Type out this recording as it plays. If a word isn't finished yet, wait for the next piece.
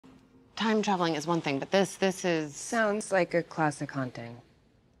time traveling is one thing, but this is... Sounds like a classic haunting.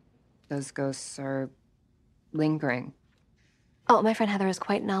 Those ghosts are lingering. Oh, my friend Heather is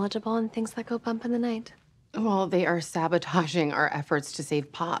quite knowledgeable on things that go bump in the night. Well, they are sabotaging our efforts to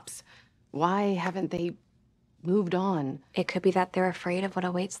save Pops. Why haven't they moved on? It could be that they're afraid of what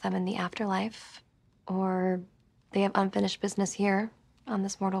awaits them in the afterlife. Or they have unfinished business here on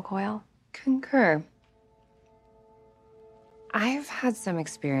this mortal coil. Concur. I've had some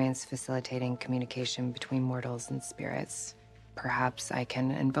experience facilitating communication between mortals and spirits. Perhaps I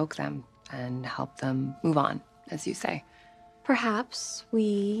can invoke them and help them move on, as you say. Perhaps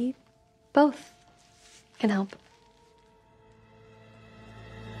we both can help.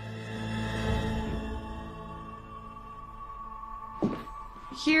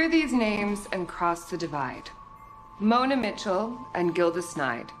 Hear these names and cross the divide. Mona Mitchell and Gilda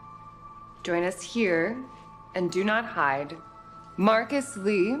Snide. Join us here and do not hide. Marcus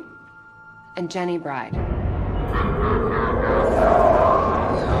Lee and Jenny Bride.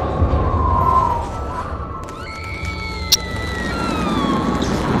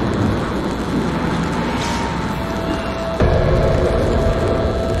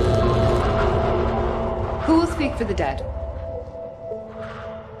 Who will speak for the dead?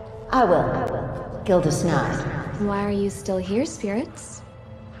 I will. Gilda Snide. Why are you still here, spirits?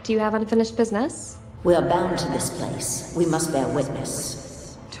 Do you have unfinished business? We are bound to this place. We must bear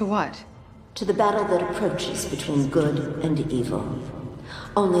witness. To what? To the battle that approaches between good and evil.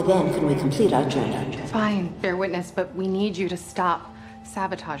 Only then can we complete our journey. Fine, bear witness, but we need you to stop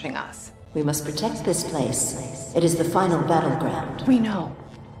sabotaging us. We must protect this place. It is the final battleground. We know,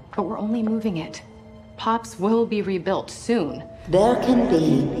 but we're only moving it. Pops will be rebuilt soon. There can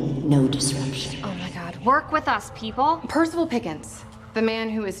be no disruption. Oh my god, work with us, people! Percival Pickens, the man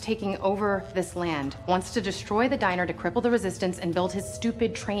who is taking over this land, wants to destroy the diner to cripple the resistance and build his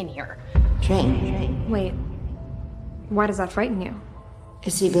stupid train here. Train? Wait, why does that frighten you?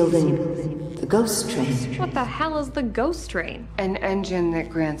 Is he building the ghost train? What the hell is the ghost train? An engine that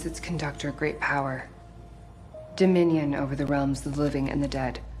grants its conductor great power. Dominion over the realms of the living and the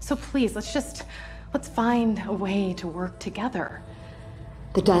dead. So please, let's find a way to work together.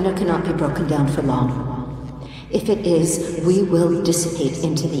 The diner cannot be broken down for long. If it is, we will dissipate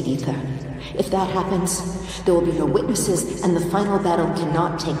into the ether. If that happens, there will be no witnesses and the final battle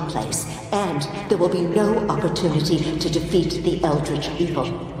cannot take place. And there will be no opportunity to defeat the eldritch evil.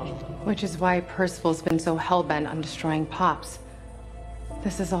 Which is why Percival's been so hellbent on destroying Pops.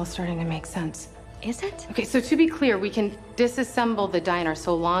 This is all starting to make sense. Is it? Okay, so to be clear, we can disassemble the diner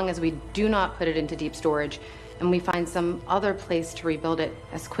so long as we do not put it into deep storage and we find some other place to rebuild it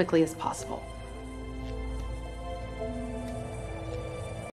as quickly as possible.